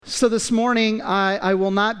So this morning, I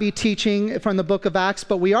will not be teaching from the book of Acts,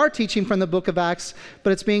 but we are teaching from the book of Acts,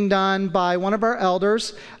 but it's being done by one of our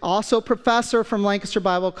elders, also professor from Lancaster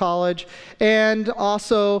Bible College, and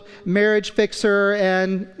also marriage fixer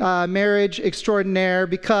and marriage extraordinaire,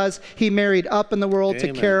 because he married up in the world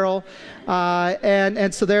Amen. to Carol.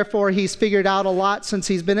 And so therefore, he's figured out a lot since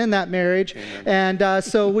he's been in that marriage. Amen. And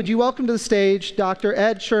so would you welcome to the stage Dr.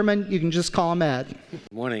 Ed Sherman? You can just call him Ed.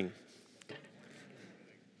 Good morning.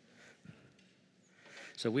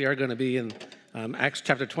 So we are going to be in Acts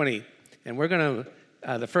chapter 20, and we're going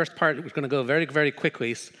to, the first part is going to go very, very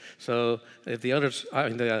quickly. So if the others,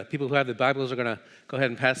 the people who have the Bibles are going to go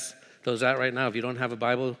ahead and pass those out right now. If you don't have a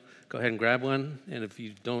Bible, go ahead and grab one. And if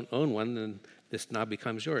you don't own one, then this now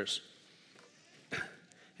becomes yours.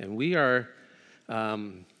 And we're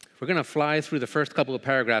going to fly through the first couple of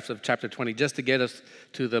paragraphs of chapter 20 just to get us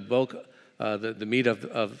to the bulk, the meat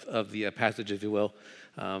of the passage, if you will.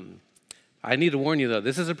 I need to warn you, though,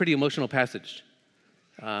 this is a pretty emotional passage.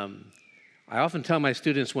 I often tell my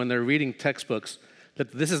students when they're reading textbooks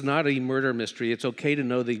that this is not a murder mystery. It's okay to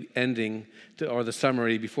know the ending or the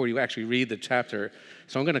summary before you actually read the chapter.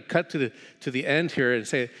 So I'm going to cut to the end here and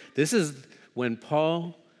say this is when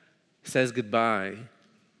Paul says goodbye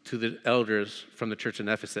to the elders from the church in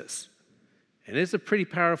Ephesus. And it's a pretty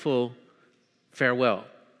powerful farewell.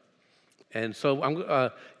 And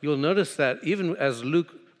so you'll notice that even as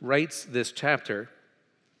Luke writes this chapter,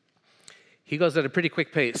 he goes at a pretty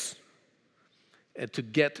quick pace to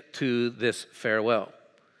get to this farewell.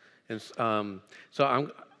 And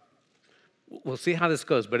we'll see how this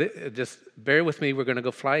goes, but just bear with me. We're going to go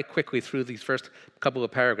fly quickly through these first couple of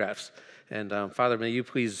paragraphs. And Father, may you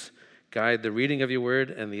please guide the reading of your word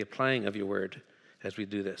and the applying of your word as we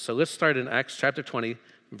do this. So let's start in Acts chapter 20,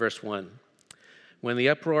 verse 1. When the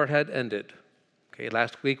uproar had ended. Okay,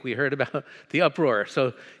 last week we heard about the uproar.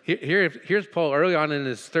 So here's Paul early on in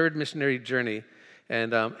his third missionary journey.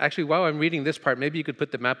 And actually, while I'm reading this part, maybe you could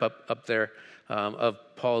put the map up there of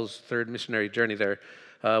Paul's third missionary journey there.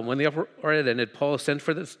 When the uproar had ended, Paul sent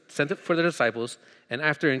it for the disciples, and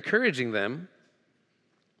after encouraging them,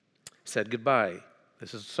 said goodbye.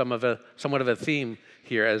 This is somewhat of a theme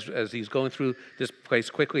here as he's going through this place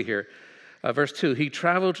quickly here. Verse 2, he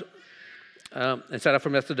traveled and set out for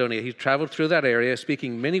Macedonia. He traveled through that area,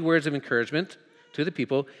 speaking many words of encouragement to the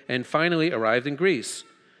people, and finally arrived in Greece,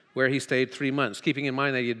 where he stayed 3 months, keeping in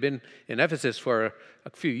mind that he had been in Ephesus for a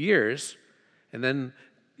few years. And then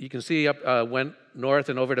you can see went north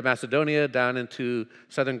and over to Macedonia, down into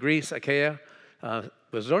southern Greece, Achaia.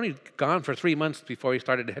 Was only gone for 3 months before he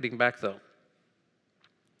started heading back, though.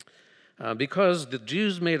 Because the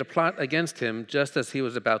Jews made a plot against him just as he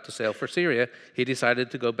was about to sail for Syria, he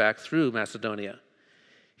decided to go back through Macedonia.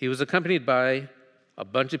 He was accompanied by a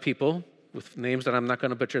bunch of people with names that I'm not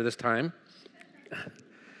going to butcher this time.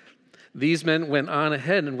 These men went on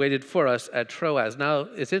ahead and waited for us at Troas. Now,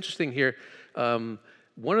 it's interesting here.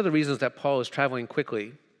 One of the reasons that Paul is traveling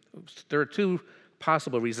quickly, there are two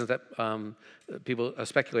possible reasons that people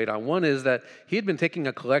speculate on. One is that he had been taking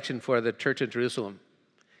a collection for the church in Jerusalem,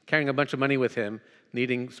 carrying a bunch of money with him,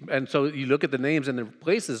 and so you look at the names and the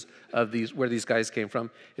places of where these guys came from.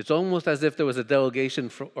 It's almost as if there was a delegation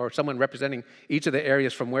or someone representing each of the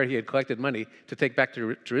areas from where he had collected money to take back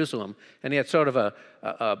to Jerusalem, and he had sort of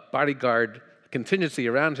a bodyguard contingency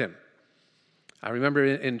around him. I remember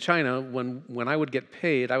in China when I would get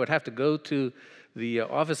paid, I would have to go to the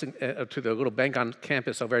office to the little bank on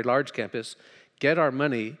campus, a very large campus, get our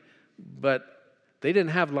money, but they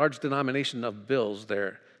didn't have large denomination of bills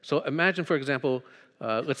there. So imagine, for example,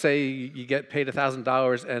 let's say you get paid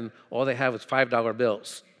 $1,000 and all they have is $5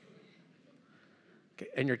 bills. Okay,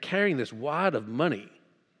 and you're carrying this wad of money.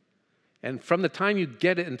 And from the time you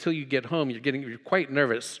get it until you get home, you're quite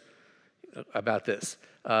nervous about this.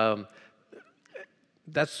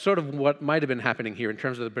 That's sort of what might have been happening here in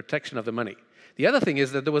terms of the protection of the money. The other thing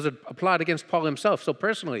is that there was a plot against Paul himself. So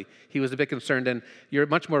personally, he was a bit concerned, and you're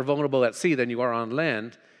much more vulnerable at sea than you are on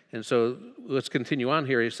land. And so let's continue on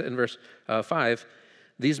here. In verse 5,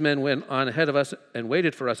 these men went on ahead of us and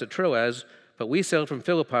waited for us at Troas, but we sailed from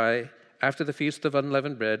Philippi after the Feast of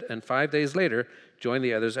Unleavened Bread, and 5 days later joined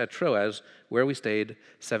the others at Troas, where we stayed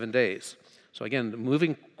 7 days. So again,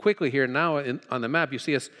 moving quickly here now on the map, you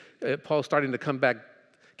see Paul starting to come back,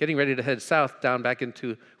 getting ready to head south down back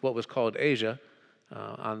into what was called Asia,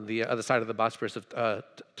 on the other side of the Bosphorus of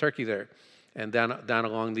Turkey there, and down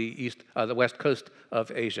along the west coast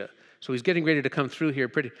of Asia. So he's getting ready to come through here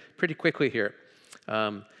pretty quickly here.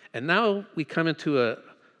 And now we come into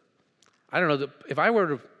I don't know, if I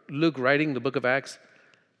were Luke writing the book of Acts,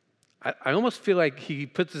 I almost feel like he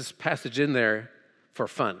puts this passage in there for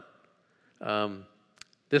fun.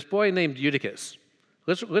 this boy named Eutychus.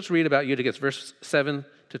 Let's read about Eutychus, verse 7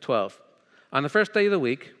 to 12. On the first day of the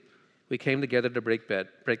week, we came together to break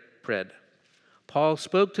bread. Paul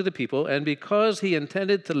spoke to the people, and because he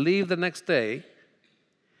intended to leave the next day,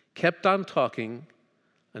 kept on talking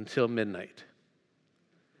until midnight.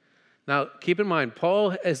 Now, keep in mind,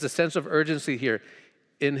 Paul has the sense of urgency here.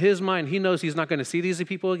 In his mind, he knows he's not going to see these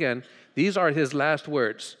people again. These are his last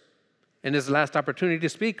words and his last opportunity to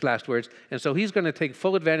speak last words, and so he's going to take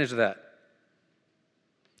full advantage of that.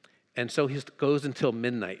 And so he goes until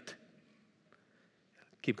midnight.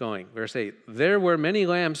 Keep going. Verse 8. There were many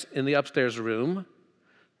lamps in the upstairs room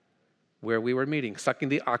where we were meeting, sucking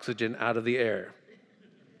the oxygen out of the air.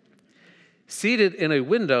 Seated in a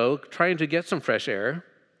window, trying to get some fresh air,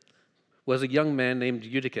 was a young man named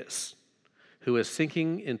Eutychus, who was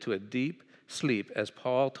sinking into a deep sleep as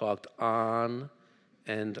Paul talked on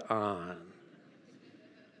and on.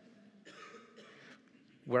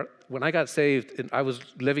 When I got saved, I was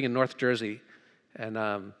living in North Jersey, and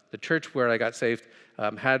the church where I got saved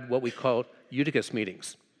had what we called Eutychus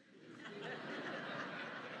meetings.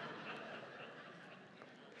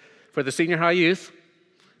 For the senior high youth,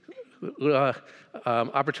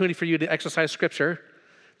 opportunity for you to exercise Scripture.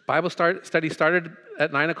 Bible study started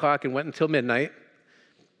at 9 o'clock and went until midnight.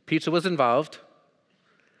 Pizza was involved.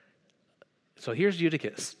 So here's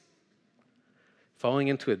Eutychus, falling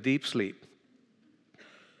into a deep sleep.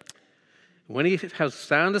 When he was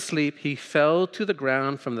sound asleep, he fell to the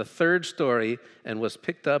ground from the third story and was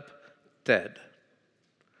picked up dead.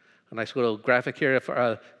 A nice little graphic here for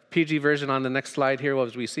a PG version on the next slide here,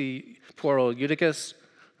 as we see poor old Eutychus.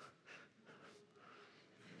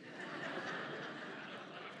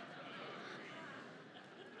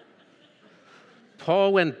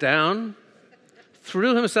 Paul went down,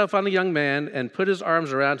 threw himself on the young man, and put his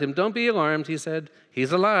arms around him. Don't be alarmed, he said.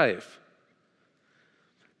 He's alive.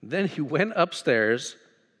 Then he went upstairs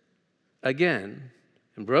again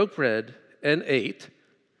and broke bread and ate.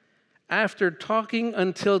 After talking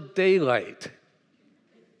until daylight,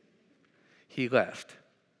 he left.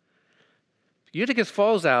 Eutychus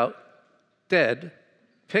falls out, dead,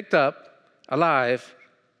 picked up, alive.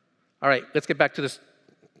 All right, let's get back to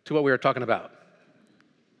what we were talking about.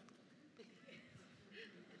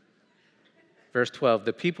 Verse 12,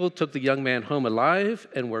 the people took the young man home alive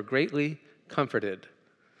and were greatly comforted.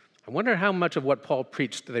 I wonder how much of what Paul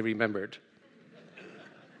preached they remembered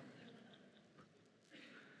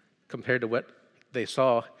compared to what they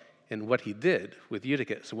saw in what he did with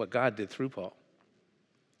Eutychus and what God did through Paul.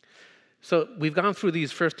 So we've gone through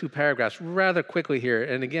these first two paragraphs rather quickly here,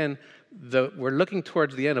 and again, we're looking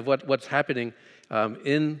towards the end of what's happening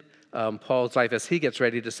in Paul's life as he gets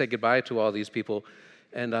ready to say goodbye to all these people.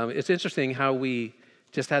 And it's interesting how we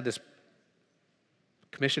just had this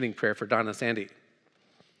commissioning prayer for Don and Sandy.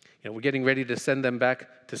 We're getting ready to send them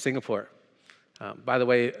back to Singapore. By the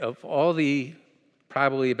way, of all the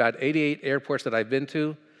probably about 88 airports that I've been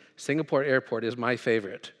to, Singapore Airport is my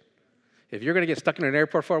favorite. If you're going to get stuck in an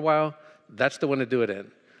airport for a while, that's the one to do it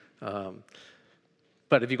in.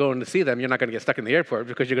 But if you go in to see them, you're not going to get stuck in the airport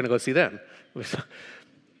because you're going to go see them.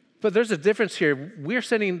 But there's a difference here. We're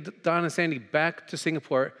sending Don and Sandy back to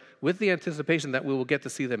Singapore with the anticipation that we will get to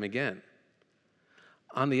see them again.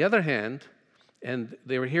 On the other hand, and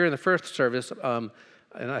they were here in the first service, and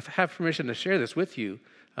I have permission to share this with you.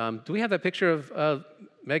 Do we have that picture of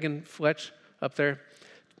Meg and Fletch up there?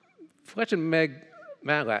 Fletch and Meg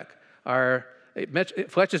Matlack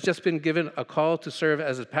Fletch has just been given a call to serve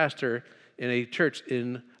as a pastor in a church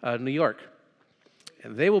in New York.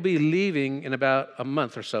 And they will be leaving in about a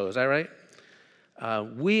month or so. Is that right?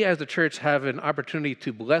 We as the church have an opportunity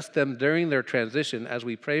to bless them during their transition as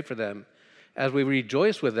we pray for them, as we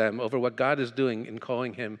rejoice with them over what God is doing in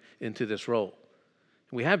calling him into this role.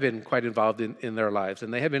 We have been quite involved in their lives,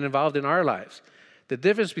 and they have been involved in our lives. The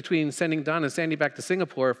difference between sending Don and Sandy back to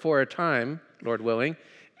Singapore for a time, Lord willing,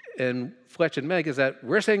 and Fletch and Meg is that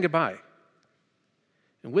we're saying goodbye.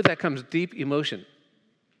 And with that comes deep emotion.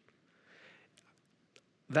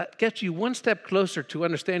 That gets you one step closer to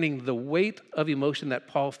understanding the weight of emotion that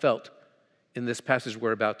Paul felt in this passage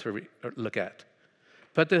we're about to look at.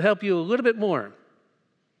 But to help you a little bit more,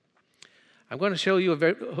 I'm going to show you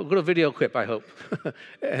a little video clip, I hope.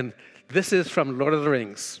 And this is from Lord of the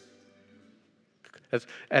Rings.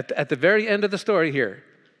 At the very end of the story here,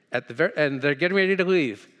 and they're getting ready to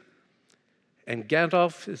leave. And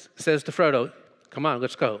Gandalf says to Frodo, come on,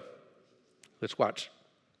 let's go. Let's watch.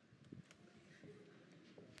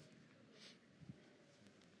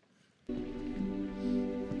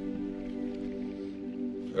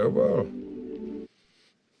 Farewell.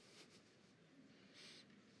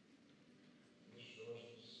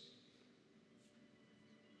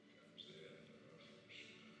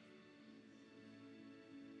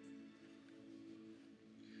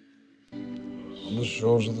 the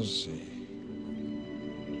shores of the sea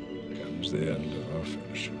comes the end of our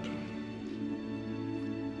fellowship.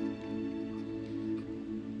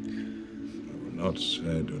 I will not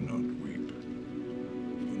say do not weep,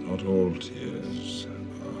 for not all tears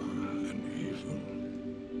are an evil.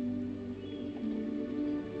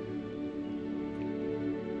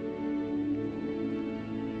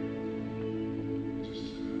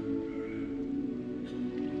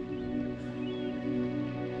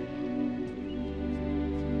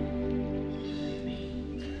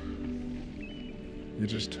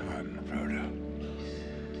 It is time, Rhoda.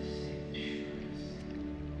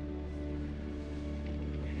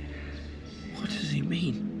 What does he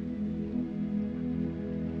mean?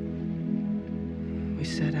 We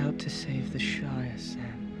set out to save the Shire,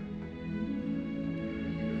 Sam.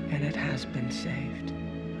 And it has been saved.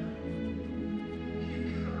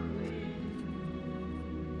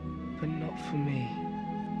 But not for me.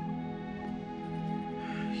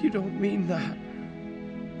 You don't mean that.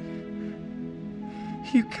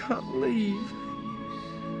 You can't leave.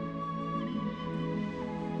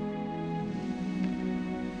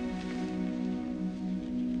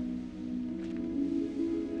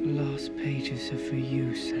 The last pages are for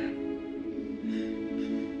you, Sam.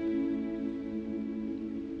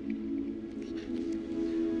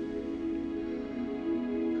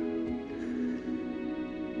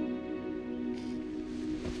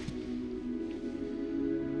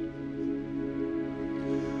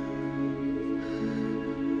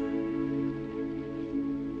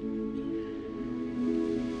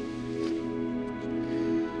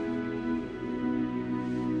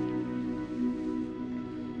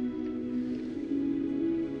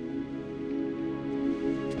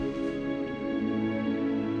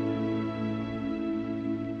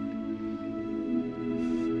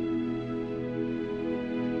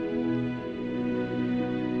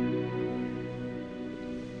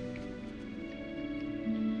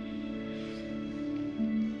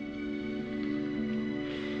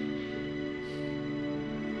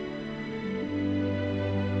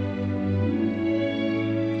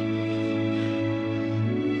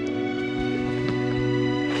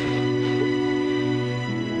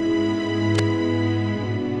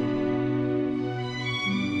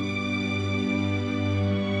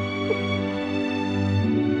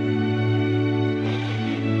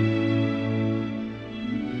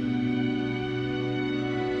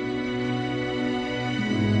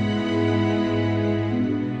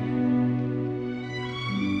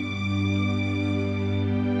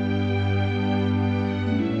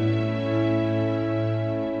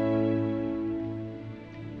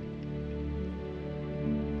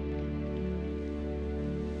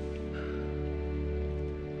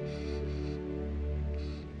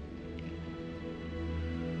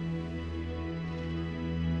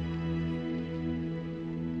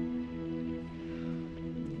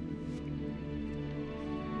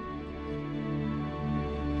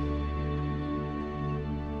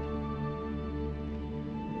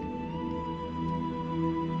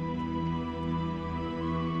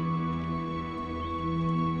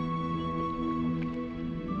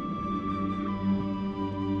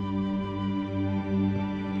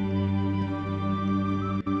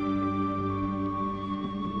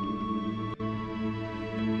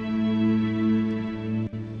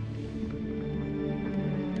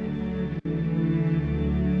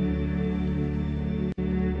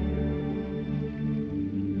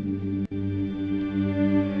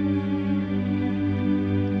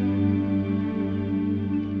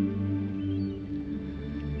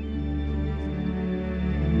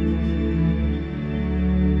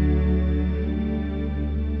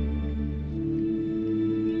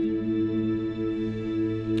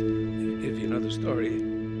 Story,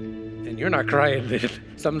 and you're not crying,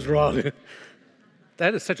 something's wrong.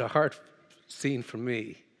 That is such a hard scene for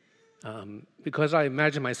me, because I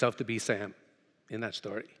imagine myself to be Sam in that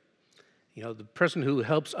story. You know, the person who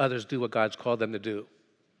helps others do what God's called them to do.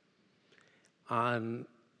 On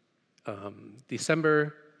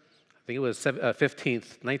December, I think it was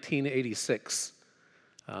 15th, 1986,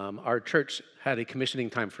 our church had a commissioning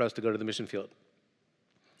time for us to go to the mission field.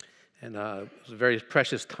 And it was a very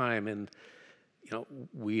precious time, and you know,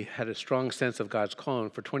 we had a strong sense of God's calling.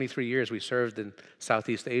 For 23 years, we served in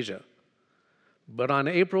Southeast Asia. But on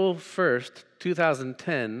April 1st,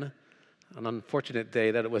 2010, an unfortunate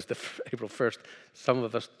day that it was April 1st,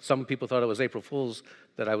 some people thought it was April Fool's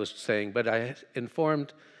that I was saying, but I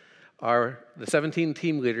informed the 17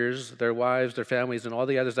 team leaders, their wives, their families, and all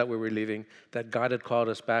the others that we were leaving, that God had called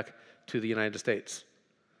us back to the United States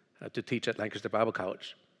to teach at Lancaster Bible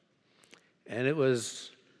College. And it was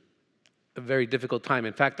a very difficult time.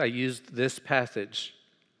 In fact, I used this passage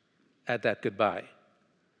at that goodbye.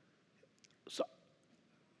 So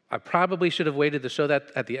I probably should have waited to show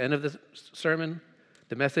that at the end of the sermon,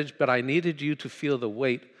 the message, but I needed you to feel the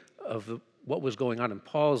weight of what was going on in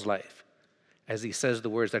Paul's life as he says the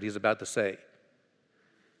words that he's about to say.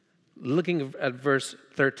 Looking at verse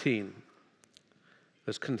 13,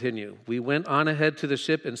 let's continue. We went on ahead to the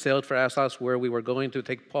ship and sailed for Assos, where we were going to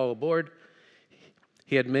take Paul aboard.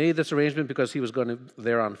 He had made this arrangement because he was going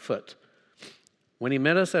there on foot. When he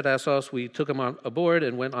met us at Assos, we took him aboard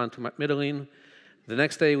and went on to Mytilene. The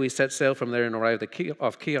next day we set sail from there and arrived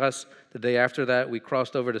off Chios. The day after that we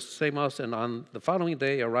crossed over to Samos, and on the following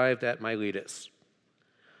day arrived at Miletus.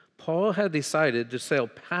 Paul had decided to sail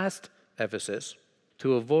past Ephesus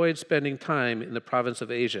to avoid spending time in the province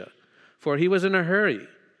of Asia, for he was in a hurry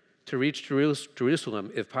to reach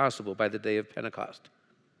Jerusalem, if possible, by the day of Pentecost.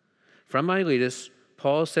 From Miletus,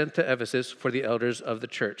 Paul sent to Ephesus for the elders of the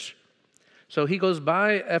church. So he goes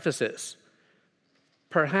by Ephesus,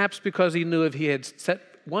 perhaps because he knew if he had set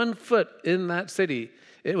one foot in that city,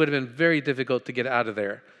 it would have been very difficult to get out of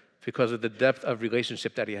there because of the depth of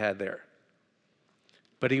relationship that he had there.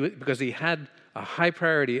 But because he had a high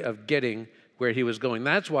priority of getting where he was going.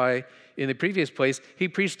 That's why in the previous place, he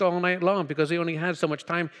preached all night long because he only had so much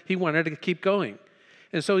time. He wanted to keep going.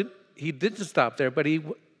 And so he didn't stop there, but he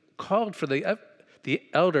called for the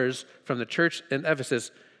elders from the church in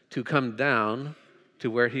Ephesus to come down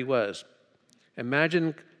to where he was.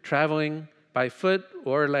 Imagine traveling by foot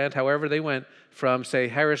or land, however they went, from, say,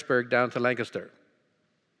 Harrisburg down to Lancaster.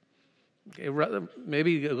 Okay,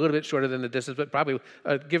 maybe a little bit shorter than the distance, but probably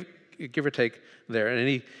give or take there.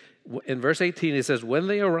 And in verse 18, he says, when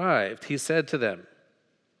they arrived, he said to them,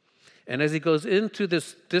 and as he goes into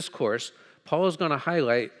this discourse, Paul is going to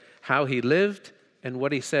highlight how he lived and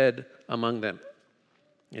what he said among them.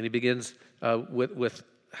 And he begins with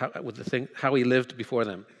how he lived before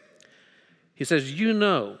them. He says, you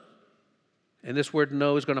know, and this word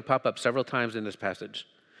know is going to pop up several times in this passage.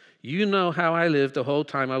 You know how I lived the whole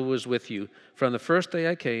time I was with you, from the first day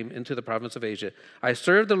I came into the province of Asia. I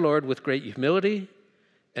served the Lord with great humility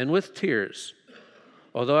and with tears,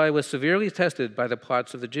 although I was severely tested by the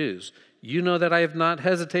plots of the Jews. You know that I have not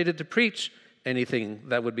hesitated to preach anything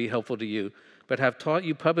that would be helpful to you, but have taught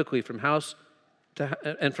you publicly from house to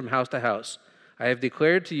house. I have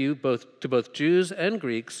declared to you, both Jews and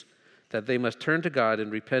Greeks, that they must turn to God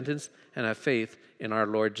in repentance and have faith in our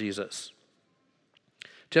Lord Jesus.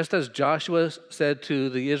 Just as Joshua said to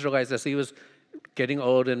the Israelites as he was getting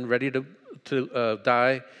old and ready to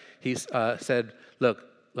die, he said, look,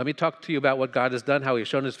 let me talk to you about what God has done, how he's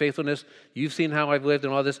shown his faithfulness. You've seen how I've lived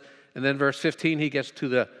and all this. And then verse 15, he gets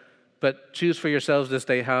to but choose for yourselves this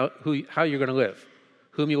day how you're going to live,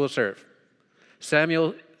 whom you will serve.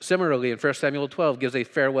 Samuel, similarly, in 1 Samuel 12, gives a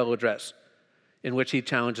farewell address in which he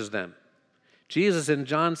challenges them. Jesus in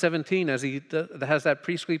John 17, as he has that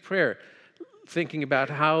priestly prayer, thinking about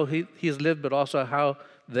how he's lived, but also how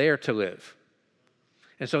they are to live.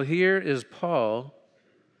 And so here is Paul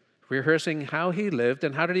rehearsing how he lived.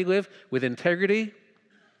 And how did he live? With integrity,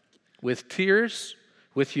 with tears,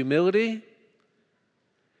 with humility.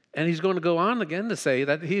 And he's going to go on again to say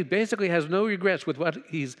that he basically has no regrets with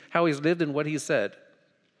how he's lived and what he said.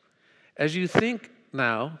 As you think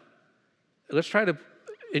now, let's try to,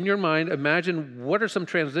 in your mind, imagine what are some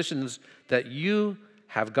transitions that you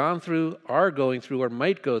have gone through, are going through, or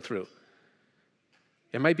might go through.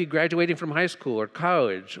 It might be graduating from high school or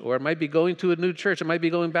college, or it might be going to a new church. It might be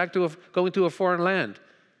going to a foreign land.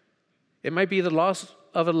 It might be the loss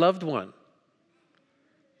of a loved one.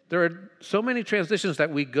 There are so many transitions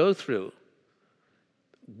that we go through.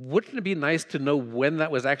 Wouldn't it be nice to know when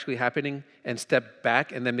that was actually happening and step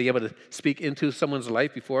back and then be able to speak into someone's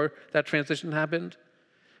life before that transition happened?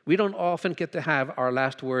 We don't often get to have our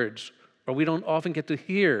last words, or we don't often get to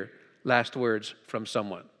hear last words from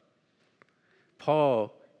someone.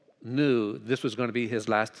 Paul knew this was going to be his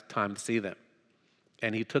last time to see them.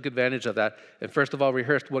 And he took advantage of that and first of all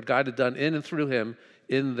rehearsed what God had done in and through him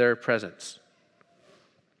in their presence.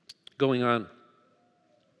 Going on.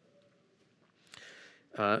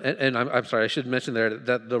 And I'm sorry, I should mention there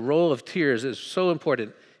that the role of tears is so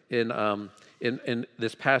important in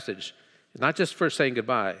this passage. Not just for saying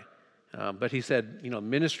goodbye, but he said,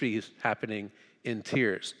 ministry is happening in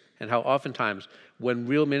tears. And how oftentimes when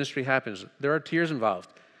real ministry happens, there are tears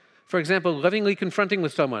involved. For example, lovingly confronting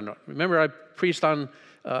with someone. Remember, I preached on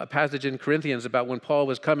a passage in Corinthians about when Paul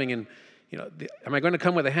was coming and, am I going to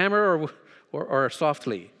come with a hammer or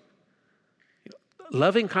softly?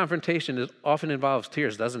 Loving confrontation often involves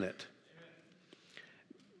tears, doesn't it?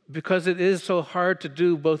 because it is so hard to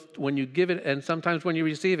do both when you give it and sometimes when you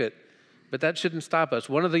receive it. But that shouldn't stop us.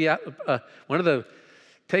 One of the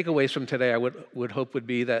takeaways from today I would hope would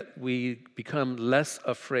be that we become less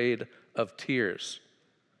afraid of tears.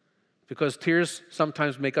 Because tears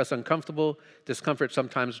sometimes make us uncomfortable. Discomfort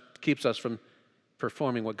sometimes keeps us from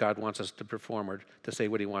performing what God wants us to perform or to say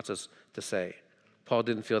what he wants us to say. Paul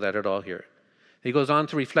didn't feel that at all here. He goes on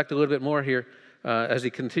to reflect a little bit more here as he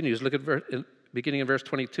continues. Look at beginning in verse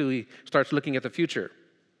 22. He starts looking at the future.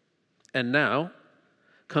 And now,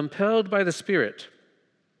 compelled by the Spirit,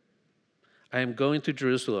 I am going to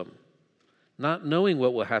Jerusalem, not knowing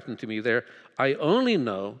what will happen to me there. I only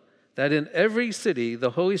know that in every city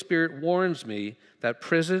the Holy Spirit warns me that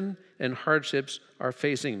prison and hardships are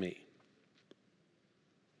facing me.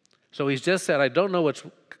 So he's just said, I don't know what's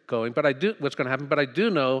going to happen, but I do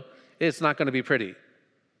know it's not going to be pretty.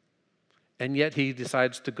 And yet he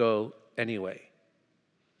decides to go anyway.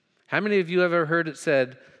 How many of you have ever heard it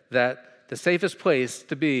said that the safest place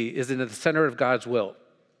to be is in the center of God's will?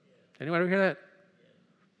 Anyone ever hear that?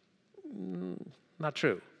 Not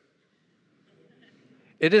true.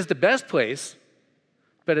 It is the best place,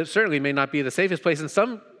 but it certainly may not be the safest place, and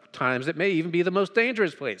sometimes it may even be the most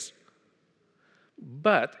dangerous place.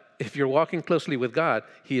 But if you're walking closely with God,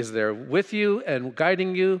 he is there with you and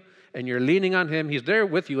guiding you, and you're leaning on him. He's there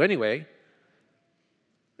with you anyway.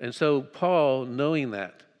 And so Paul, knowing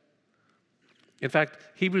that, in fact,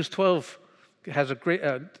 Hebrews 12 has a great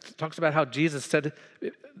talks about how Jesus said,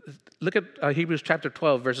 look at Hebrews chapter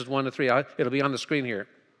 12, verses 1 to 3. It'll be on the screen here,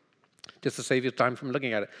 just to save you time from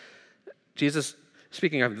looking at it. Jesus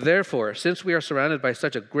speaking of, therefore, since we are surrounded by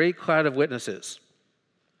such a great cloud of witnesses,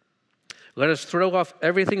 let us throw off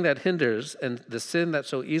everything that hinders and the sin that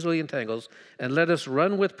so easily entangles, and let us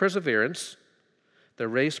run with perseverance the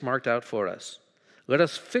race marked out for us. Let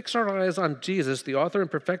us fix our eyes on Jesus, the author and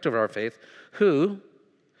perfecter of our faith, who,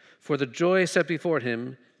 for the joy set before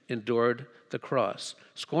him, endured the cross,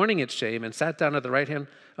 scorning its shame, and sat down at the right hand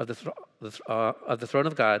of the throne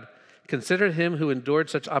of God. Consider him who endured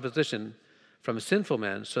such opposition from sinful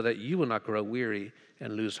men, so that you will not grow weary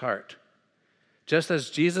and lose heart. Just as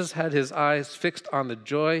Jesus had his eyes fixed on the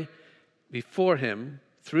joy before him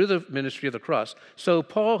through the ministry of the cross, so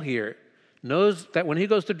Paul here knows that when he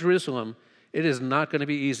goes to Jerusalem, it is not going to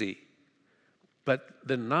be easy. But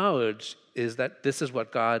the knowledge is that this is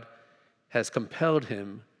what God has compelled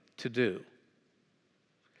him to do.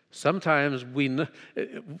 Sometimes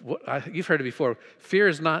you've heard it before,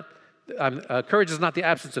 courage is not the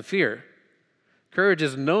absence of fear. Courage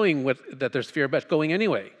is knowing that there's fear, but going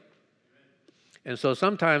anyway. And so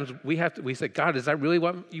sometimes we say, God, is that really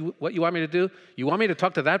what you want me to do? You want me to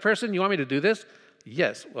talk to that person? You want me to do this?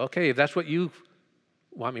 Yes. Well, okay, if that's what you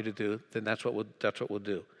want me to do, then that's what we'll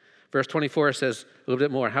do. Verse 24 says a little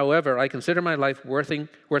bit more. However, I consider my life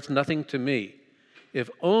worth nothing to me, if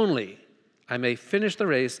only I may finish the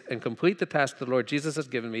race and complete the task the Lord Jesus has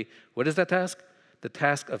given me. What is that task? The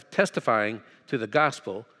task of testifying to the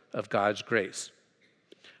gospel of God's grace.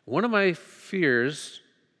 One of my fears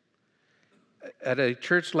at a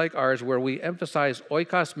church like ours, where we emphasize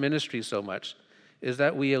oikos ministry so much, is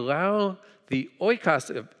that we allow the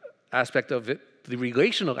oikos aspect of it, the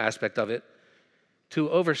relational aspect of it, to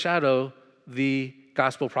overshadow the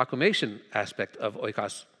gospel proclamation aspect of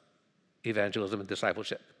oikos evangelism and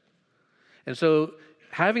discipleship. And so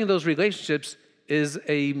having those relationships is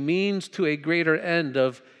a means to a greater end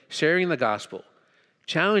of sharing the gospel,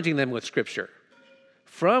 challenging them with Scripture,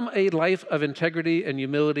 from a life of integrity and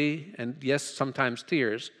humility, and yes, sometimes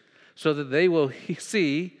tears, so that they will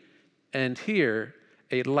see and hear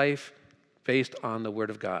a life based on the Word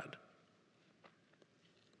of God.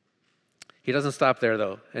 He doesn't stop there,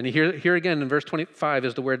 though. And here again in verse 25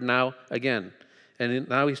 is the word now again. And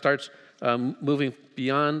now he starts moving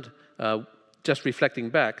beyond just reflecting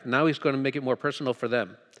back. Now he's going to make it more personal for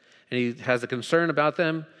them. And he has a concern about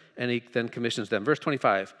them, and he then commissions them. Verse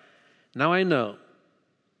 25, now I know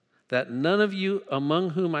that none of you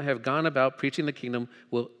among whom I have gone about preaching the kingdom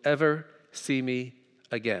will ever see me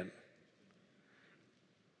again.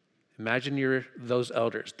 Imagine you're those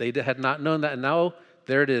elders. They had not known that, and now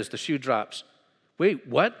there it is, the shoe drops. Wait,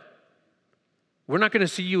 what? We're not going to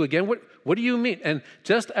see you again? What do you mean? And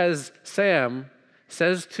just as Sam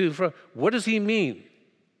says to Frodo, what does he mean?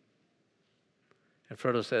 And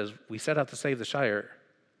Frodo says, we set out to save the Shire,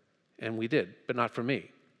 and we did, but not for me.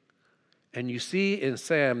 And you see in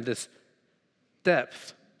Sam this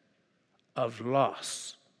depth of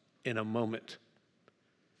loss in a moment.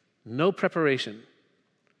 No preparation.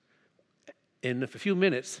 In a few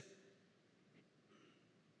minutes,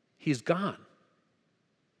 he's gone.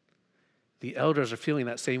 The elders are feeling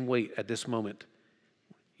that same weight at this moment.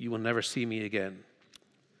 You will never see me again.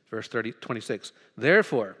 Verse 26.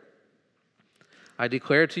 Therefore, I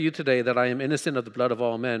declare to you today that I am innocent of the blood of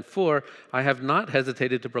all men, for I have not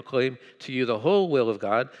hesitated to proclaim to you the whole will of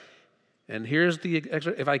God. And here's the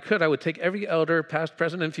extra. If I could, I would take every elder, past,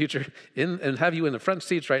 present, and future, and have you in the front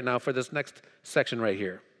seats right now for this next section right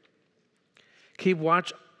here. Keep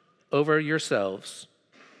watch over yourselves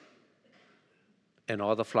and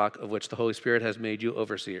all the flock of which the Holy Spirit has made you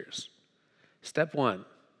overseers. Step one,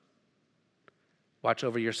 watch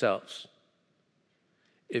over yourselves.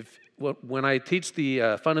 When I teach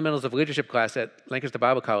the fundamentals of leadership class at Lancaster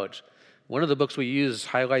Bible College, one of the books we use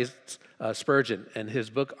highlights Spurgeon and his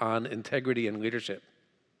book on integrity and leadership.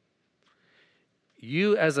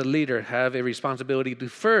 You as a leader have a responsibility to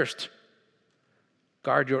first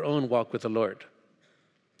guard your own walk with the Lord.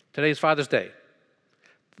 Today's Father's Day.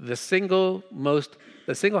 The single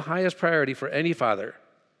highest priority for any father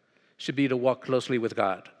should be to walk closely with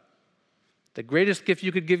God. The greatest gift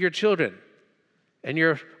you could give your children and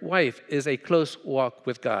your wife is a close walk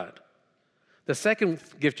with God. The second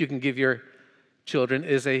gift you can give your children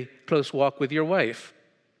is a close walk with your wife.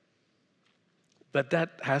 But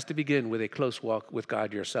that has to begin with a close walk with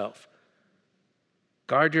God yourself.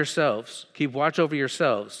 Guard yourselves, keep watch over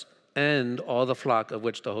yourselves, and all the flock of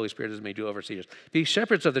which the Holy Spirit has made you overseers. Be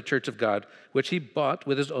shepherds of the church of God, which he bought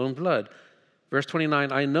with his own blood. Verse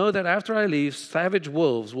 29, I know that after I leave, savage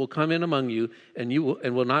wolves will come in among you, and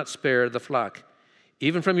will not spare the flock.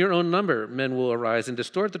 Even from your own number, men will arise and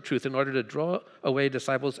distort the truth in order to draw away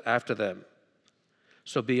disciples after them.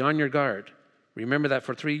 So be on your guard. Remember that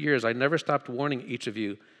for 3 years I never stopped warning each of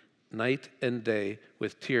you night and day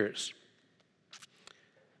with tears.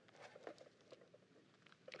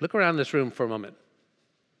 Look around this room for a moment.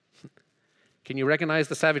 Can you recognize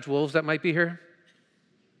the savage wolves that might be here?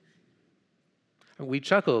 We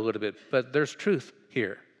chuckle a little bit, but there's truth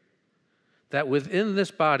here. That within this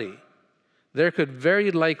body, there could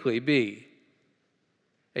very likely be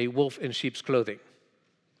a wolf in sheep's clothing.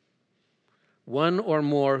 One or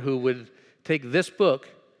more who would take this book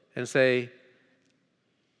and say,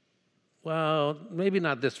 well, maybe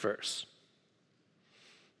not this verse.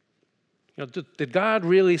 You know, did God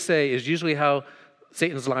really say, is usually how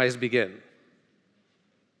Satan's lies begin.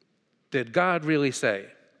 Did God really say?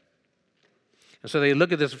 And so they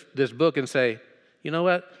look at this book and say, you know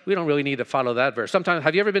what? We don't really need to follow that verse. Sometimes,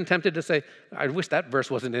 have you ever been tempted to say, I wish that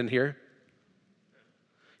verse wasn't in here?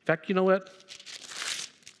 In fact, you know what?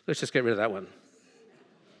 Let's just get rid of that one.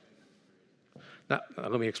 Now,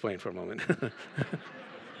 let me explain for a moment.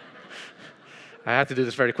 I have to do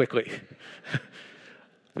this very quickly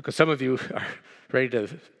because some of you are ready to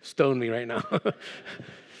stone me right now.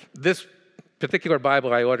 This particular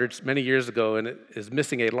Bible I ordered many years ago, and it is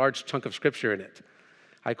missing a large chunk of scripture in it.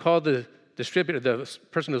 I called the distributor, the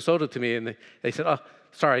person who sold it to me, and they said, oh,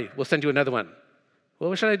 sorry, we'll send you another one. Well,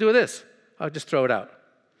 what should I do with this? I'll just throw it out.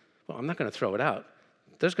 Well, I'm not going to throw it out.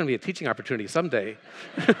 There's going to be a teaching opportunity someday.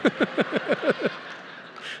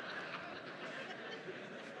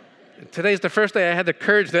 Today's the first day I had the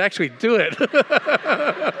courage to actually do it.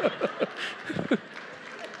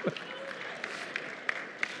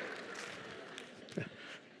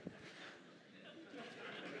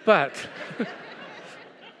 But,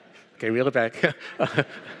 okay, reel it back.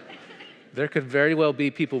 There could very well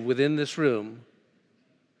be people within this room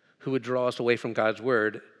who would draw us away from God's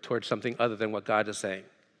word towards something other than what God is saying.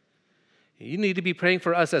 You need to be praying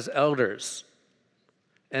for us as elders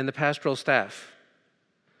and the pastoral staff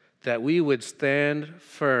that we would stand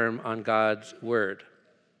firm on God's word.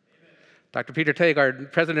 Amen. Dr. Peter Tague, our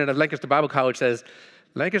president of Lancaster Bible College, says,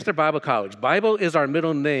 Lancaster Bible College, Bible is our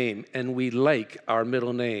middle name, and we like our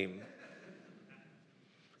middle name.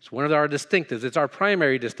 It's one of our distinctives. It's our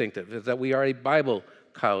primary distinctive, is that we are a Bible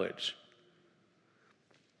college.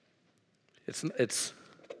 It's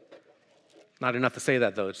not enough to say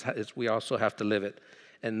that, though. We also have to live it.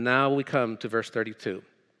 And now we come to verse 32.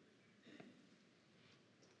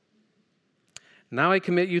 Now I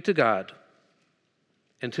commit you to God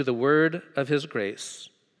and to the word of his grace,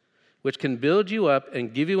 which can build you up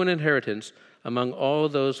and give you an inheritance among all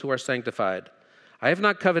those who are sanctified. I have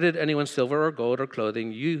not coveted anyone's silver or gold or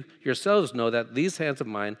clothing. You yourselves know that these hands of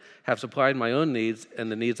mine have supplied my own needs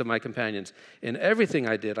and the needs of my companions. In everything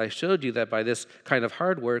I did, I showed you that by this kind of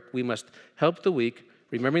hard work, we must help the weak,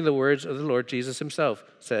 remembering the words of the Lord Jesus himself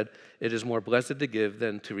said, it is more blessed to give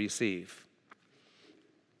than to receive.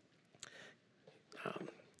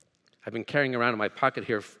 I've been carrying around in my pocket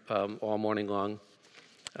here all morning long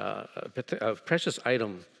a precious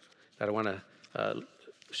item that I want to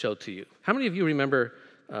show to you. How many of you remember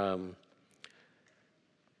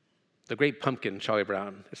the great pumpkin, Charlie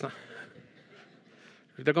Brown. It's not.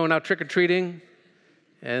 They're going out trick-or-treating,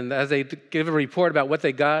 and as they give a report about what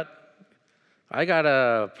they got, I got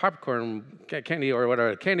a popcorn candy or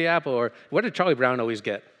whatever, candy apple, or what did Charlie Brown always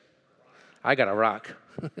get? I got a rock.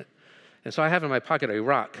 And so I have in my pocket a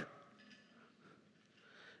rock.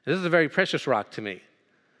 This is a very precious rock to me.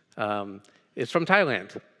 It's from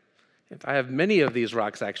Thailand. I have many of these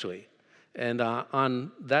rocks, actually. And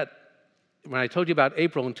on that, when I told you about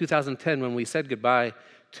April in 2010, when we said goodbye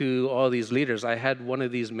to all these leaders, I had one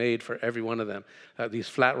of these made for every one of them. These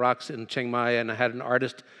flat rocks in Chiang Mai, and I had an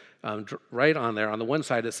artist right on there. On the one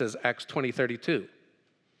side, it says Acts 20:32.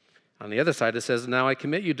 On the other side, it says, now I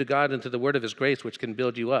commit you to God and to the word of his grace, which can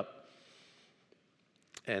build you up.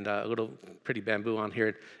 And a little pretty bamboo on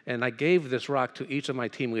here. And I gave this rock to each of my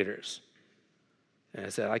team leaders. And I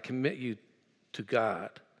said, I commit you to God.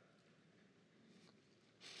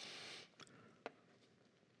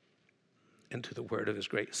 And to the word of his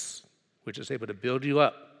grace, which is able to build you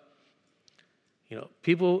up.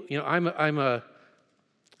 People, my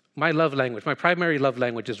love language, my primary love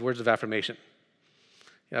language is words of affirmation.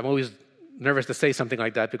 I'm always nervous to say something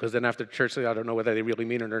like that because then after church, I don't know whether they really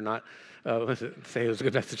mean it or not. Say it was a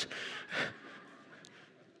good message.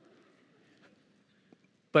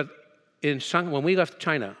 But when we left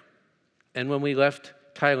China and when we left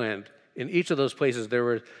Thailand, in each of those places,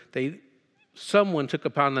 someone took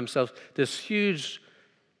upon themselves this huge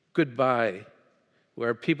goodbye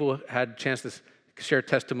where people had a chance to share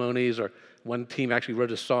testimonies, or one team actually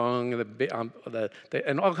wrote a song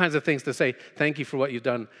and all kinds of things to say, thank you for what you've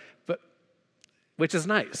done, which is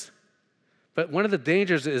nice. But one of the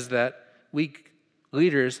dangers is that we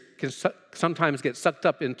leaders can sometimes get sucked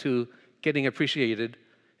up into getting appreciated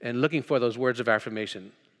and looking for those words of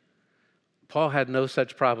affirmation. Paul had no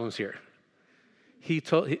such problems here.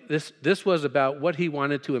 This was about what he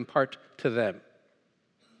wanted to impart to them.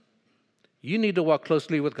 You need to walk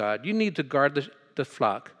closely with God. You need to guard the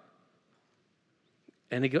flock.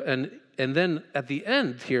 And then at the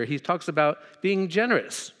end here, he talks about being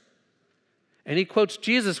generous. And he quotes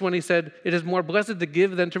Jesus when he said, it is more blessed to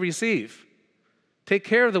give than to receive. Take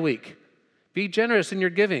care of the weak. Be generous in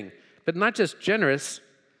your giving. But not just generous,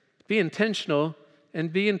 be intentional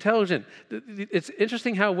and be intelligent. It's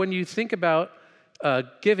interesting how when you think about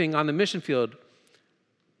giving on the mission field,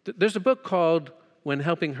 there's a book called When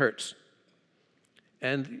Helping Hurts.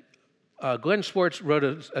 And Glenn Schwartz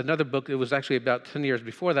wrote another book, it was actually about 10 years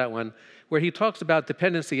before that one, where he talks about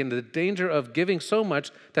dependency and the danger of giving so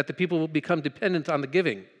much that the people will become dependent on the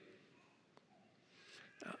giving.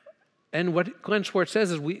 And what Glenn Schwartz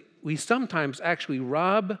says is we sometimes actually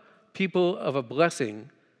rob people of a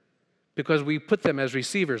blessing because we put them as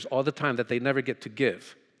receivers all the time that they never get to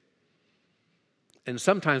give. And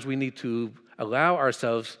sometimes we need to allow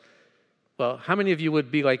ourselves, well, how many of you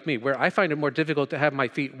would be like me, where I find it more difficult to have my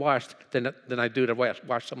feet washed than I do to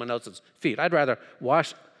wash someone else's feet? I'd rather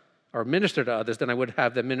wash or minister to others than I would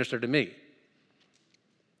have them minister to me.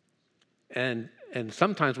 And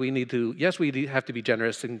sometimes we need to, yes, we have to be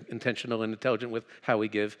generous and intentional and intelligent with how we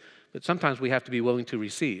give, but sometimes we have to be willing to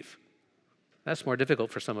receive. That's more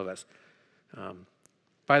difficult for some of us.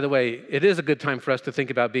 By the way, it is a good time for us to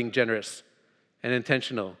think about being generous and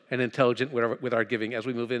intentional and intelligent with our giving as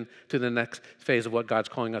we move into the next phase of what God's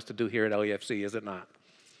calling us to do here at LEFC, is it not?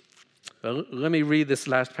 Well, let me read this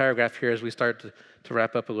last paragraph here as we start to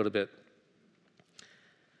wrap up a little bit.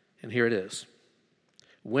 And here it is.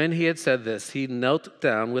 When he had said this, he knelt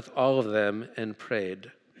down with all of them and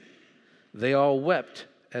prayed. They all wept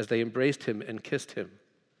as they embraced him and kissed him.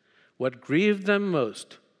 What grieved them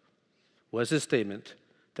most was his statement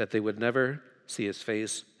that they would never see his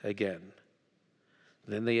face again.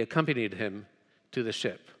 Then they accompanied him to the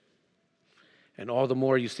ship. And all the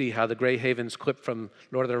more you see how the Grey Havens clip from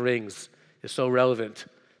Lord of the Rings is so relevant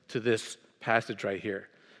to this passage right here.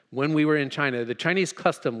 When we were in China, the Chinese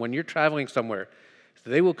custom, when you're traveling somewhere,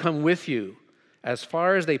 they will come with you as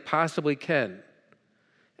far as they possibly can.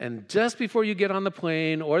 And just before you get on the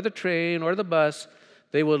plane or the train or the bus,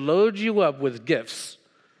 they will load you up with gifts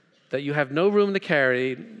that you have no room to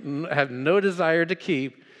carry, have no desire to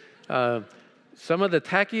keep. Some of the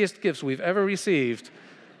tackiest gifts we've ever received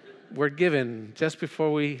were given just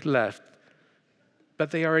before we left. But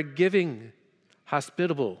they are a giving,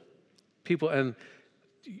 hospitable people. And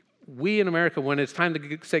we in America, when it's time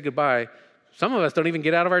to say goodbye, some of us don't even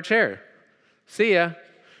get out of our chair. See ya.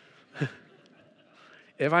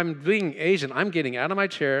 If I'm being Asian, I'm getting out of my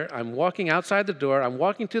chair, I'm walking outside the door, I'm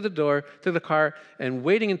walking to the door, to the car, and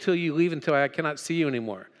waiting until you leave until I cannot see you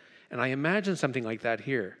anymore. And I imagine something like that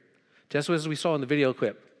here, just as we saw in the video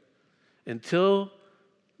clip. Until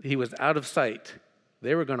he was out of sight,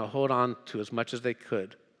 they were going to hold on to as much as they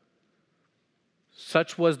could.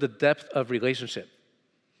 Such was the depth of relationship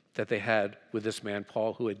that they had with this man,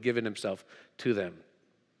 Paul, who had given himself to them.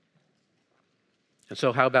 And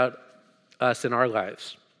so how about us in our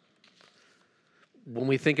lives? When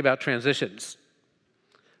we think about transitions,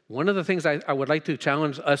 one of the things I would like to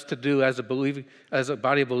challenge us to do as a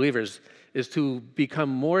body of believers is to become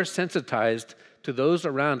more sensitized to those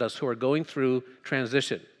around us who are going through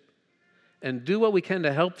transition and do what we can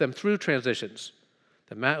to help them through transitions.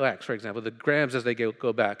 The Matlacks, for example, the Grahams as they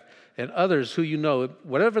go back, and others who you know,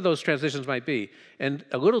 whatever those transitions might be. And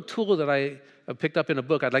a little tool that I picked up in a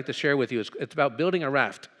book I'd like to share with you is it's about building a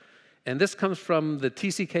raft. And this comes from the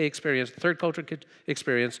TCK experience, Third Culture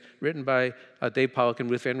Experience, written by Dave Pollock and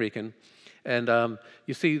Ruth Van Rieken. And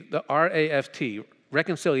you see the RAFT,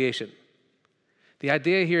 reconciliation. The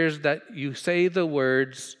idea here is that you say the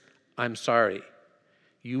words, I'm sorry.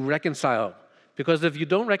 You reconcile. Because if you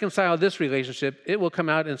don't reconcile this relationship, it will come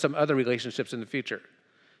out in some other relationships in the future.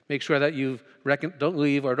 Make sure that you don't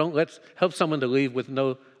leave or don't help someone to leave with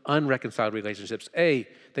no unreconciled relationships. They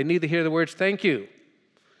need to hear the words, thank you.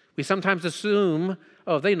 We sometimes assume,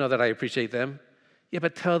 they know that I appreciate them. Yeah,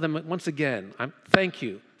 but tell them once again, thank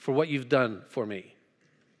you for what you've done for me.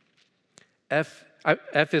 F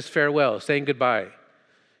is farewell, saying goodbye.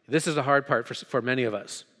 This is the hard part for many of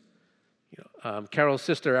us. Carol's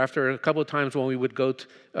sister, after a couple of times when we would go,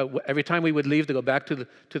 every time we would leave to go back to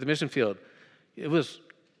the mission field, it was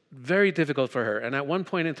very difficult for her. And at one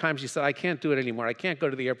point in time, she said, I can't do it anymore. I can't go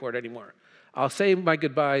to the airport anymore. I'll say my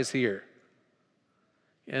goodbyes here.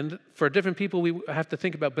 And for different people, we have to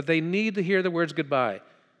think about, but they need to hear the words goodbye.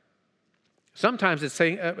 Sometimes it's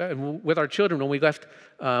saying, with our children, when we left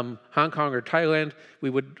Hong Kong or Thailand, we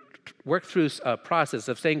would work through a process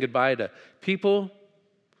of saying goodbye to people,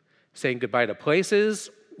 saying goodbye to places.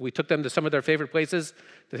 We took them to some of their favorite places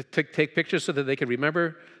to take pictures so that they could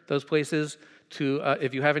remember those places. To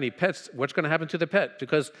if you have any pets, what's going to happen to the pet?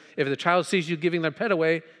 Because if the child sees you giving their pet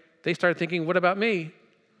away, they start thinking, what about me?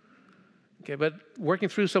 Okay, but working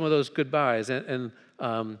through some of those goodbyes and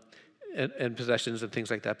possessions and things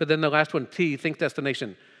like that. But then the last one, T, think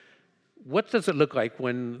destination. What does it look like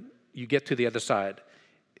when you get to the other side?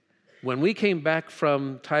 When we came back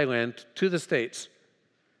from Thailand to the States,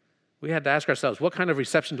 we had to ask ourselves, what kind of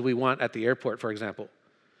reception do we want at the airport, for example?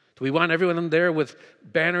 Do we want everyone there with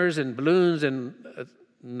banners and balloons and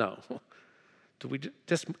no. Do we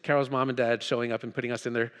just Carol's mom and dad showing up and putting us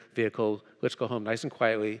in their vehicle, let's go home nice and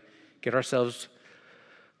quietly, get ourselves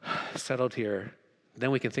settled here. Then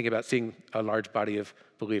we can think about seeing a large body of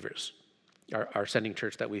believers, our sending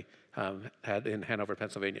church that we had in Hanover,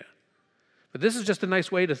 Pennsylvania. But this is just a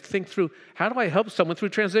nice way to think through, how do I help someone through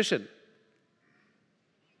transition?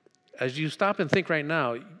 As you stop and think right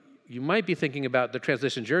now, you might be thinking about the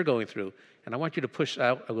transitions you're going through, and I want you to push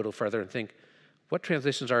out a little further and think, what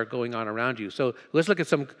transitions are going on around you? So let's look at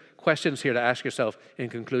some questions here to ask yourself in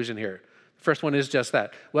conclusion here. First one is just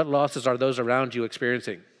that. What losses are those around you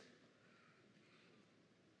experiencing?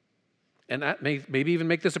 And that maybe even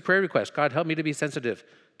make this a prayer request. God, help me to be sensitive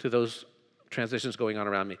to those transitions going on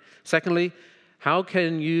around me. Secondly, how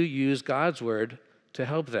can you use God's word to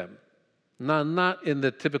help them? Not in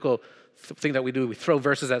the typical thing that we do. We throw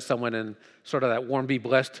verses at someone and sort of that warm, be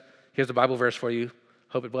blessed. Here's a Bible verse for you.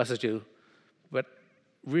 Hope it blesses you. But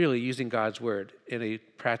really using God's word in a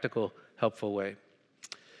practical, helpful way.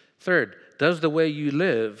 Third, does the way you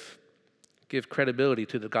live give credibility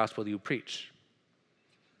to the gospel you preach?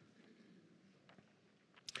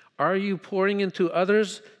 Are you pouring into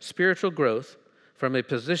others' spiritual growth from a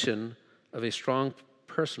position of a strong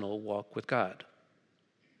personal walk with God?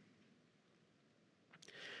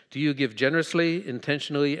 Do you give generously,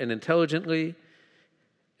 intentionally, and intelligently?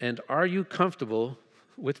 And are you comfortable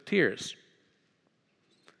with tears?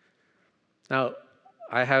 Now,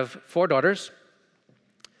 I have 4 daughters,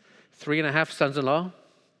 3.5 sons-in-law.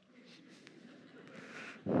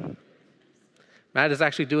 Matt is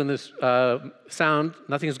actually doing this sound.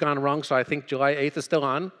 Nothing's gone wrong, so I think July 8th is still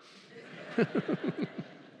on.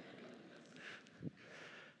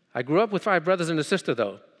 I grew up with 5 brothers and a sister,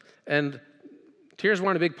 though, and tears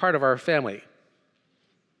weren't a big part of our family,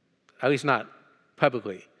 at least not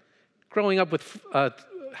publicly. Growing up with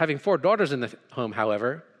having 4 daughters in the home,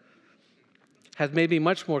 however, has made me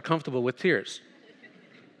much more comfortable with tears.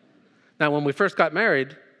 Now, when we first got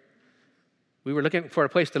married, we were looking for a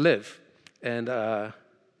place to live. And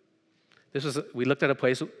we looked at a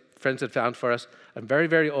place friends had found for us, a very,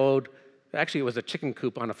 very old, actually it was a chicken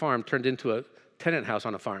coop on a farm, turned into a tenant house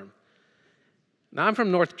on a farm. Now, I'm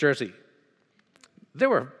from North Jersey. There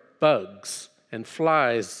were bugs and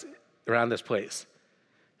flies around this place.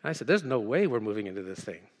 And I said, there's no way we're moving into this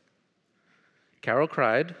thing. Carol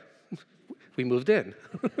cried. We moved in.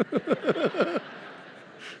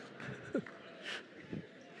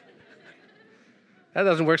 That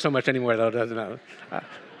doesn't work so much anymore, though, does it?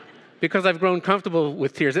 Because I've grown comfortable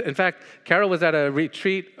with tears. In fact, Carol was at a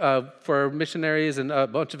retreat for missionaries and a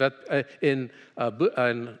bunch of in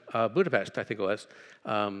Budapest, I think it was.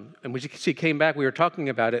 And when she came back, we were talking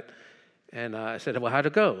about it, and I said, well, how'd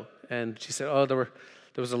it go? And she said, oh, there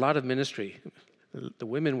was a lot of ministry. The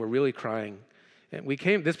women were really crying. And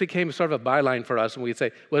this became sort of a byline for us, and we'd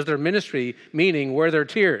say, was there ministry, meaning were there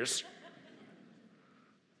tears?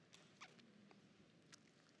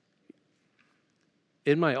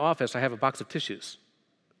 In my office, I have a box of tissues.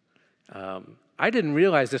 I didn't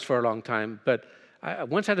realize this for a long time, but I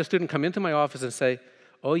once had a student come into my office and say,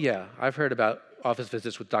 oh yeah, I've heard about office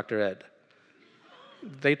visits with Dr. Ed.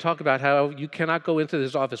 They talk about how you cannot go into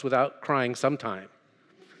this office without crying sometime.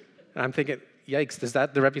 And I'm thinking, yikes, is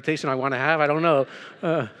that the reputation I want to have? I don't know.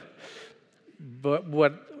 But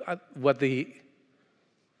what the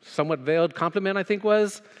somewhat veiled compliment, I think,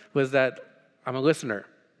 was that I'm a listener.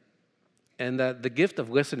 And that the gift of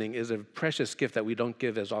listening is a precious gift that we don't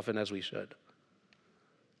give as often as we should.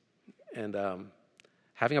 And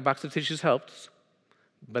having a box of tissues helps,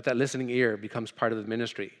 but that listening ear becomes part of the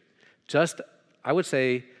ministry. Just, I would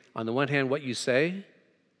say, on the one hand, what you say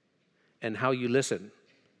and how you listen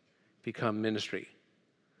become ministry.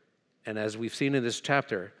 And as we've seen in this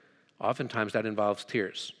chapter, oftentimes that involves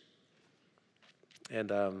tears.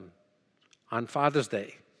 And on Father's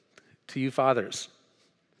Day, to you fathers,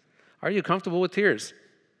 are you comfortable with tears?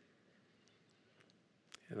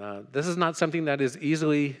 And, this is not something that is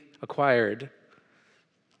easily acquired,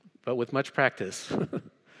 but with much practice.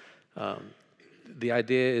 The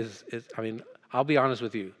idea is, I mean, I'll be honest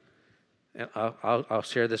with you, and I'll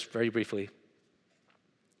share this very briefly.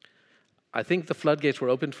 I think the floodgates were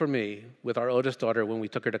opened for me with our oldest daughter when we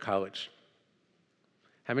took her to college.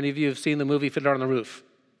 How many of you have seen the movie Fiddler on the Roof?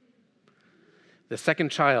 The second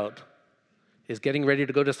child is getting ready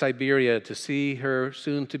to go to Siberia to see her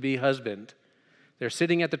soon-to-be husband. They're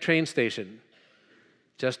sitting at the train station,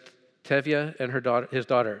 just Tevye and his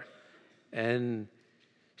daughter. And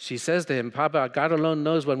she says to him, Papa, God alone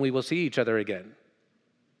knows when we will see each other again.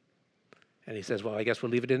 And he says, well, I guess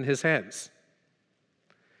we'll leave it in his hands.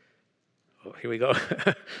 Oh, here we go.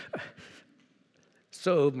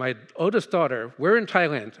 So my oldest daughter, we're in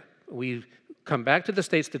Thailand. We come back to the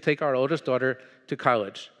States to take our oldest daughter to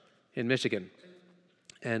college in Michigan.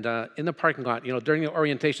 And in the parking lot, during the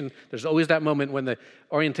orientation, there's always that moment when the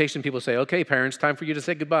orientation people say, okay, parents, time for you to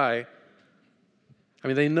say goodbye. I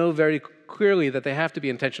mean, they know very clearly that they have to be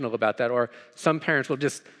intentional about that, or some parents will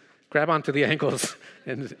just grab onto the ankles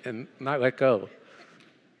and not let go.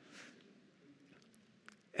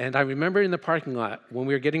 And I remember in the parking lot when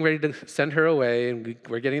we were getting ready to send her away and we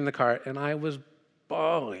were getting in the car, and I was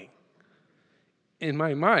bawling. In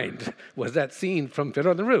my mind was that scene from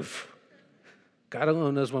Fiddler on the Roof. God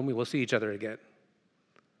alone knows when we will see each other again.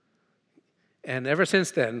 And ever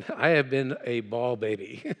since then, I have been a bawl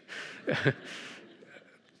baby.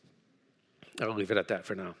 I'll leave it at that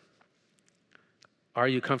for now. Are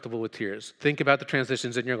you comfortable with tears? Think about the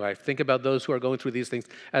transitions in your life. Think about those who are going through these things.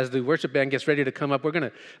 As the worship band gets ready to come up, we're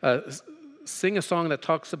going to sing a song that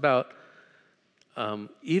talks about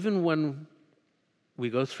even when we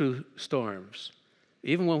go through storms,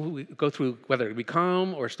 even when we go through, whether it be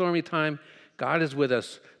calm or stormy time, God is with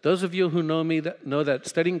us. Those of you who know me know that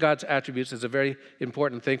studying God's attributes is a very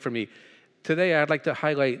important thing for me. Today, I'd like to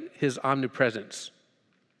highlight his omnipresence.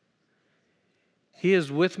 He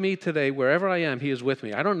is with me today. Wherever I am, he is with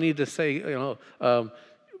me. I don't need to say,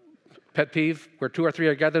 pet peeve, where 2 or 3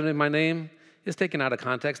 are gathered in my name, is taken out of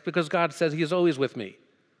context because God says he is always with me.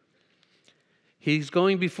 He's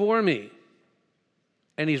going before me,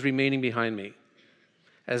 and he's remaining behind me.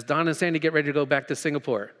 As Don and Sandy get ready to go back to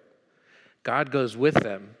Singapore, God goes with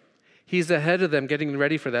them. He's ahead of them, getting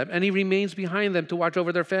ready for them, and he remains behind them to watch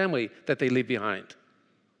over their family that they leave behind.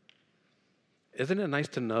 Isn't it nice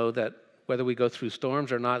to know that whether we go through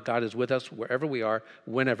storms or not, God is with us wherever we are,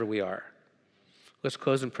 whenever we are? Let's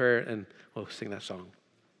close in prayer and we'll sing that song.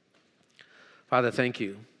 Father, thank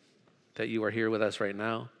you that you are here with us right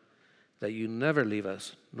now, that you never leave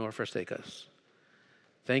us nor forsake us.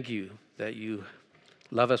 Thank you that you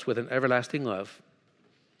love us with an everlasting love.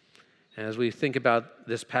 And as we think about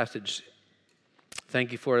this passage,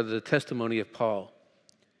 thank you for the testimony of Paul.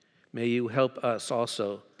 May you help us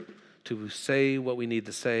also to say what we need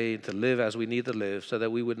to say, to live as we need to live, so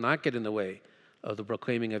that we would not get in the way of the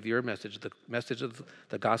proclaiming of your message, the message of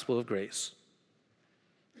the gospel of grace.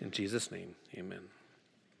 In Jesus' name, amen.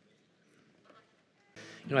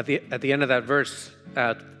 You know, at the end of that verse,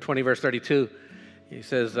 20 verse 32, he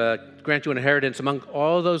says, grant you an inheritance among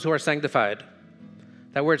all those who are sanctified.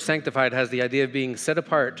 That word sanctified has the idea of being set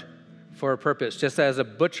apart for a purpose. Just as a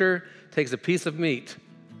butcher takes a piece of meat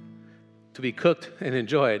to be cooked and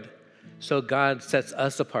enjoyed, so God sets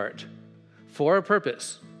us apart for a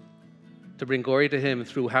purpose, to bring glory to him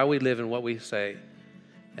through how we live and what we say.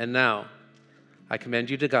 And now, I commend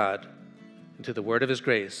you to God and to the word of his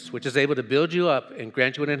grace, which is able to build you up and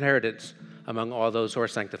grant you an inheritance among all those who are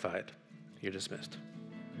sanctified. You're dismissed.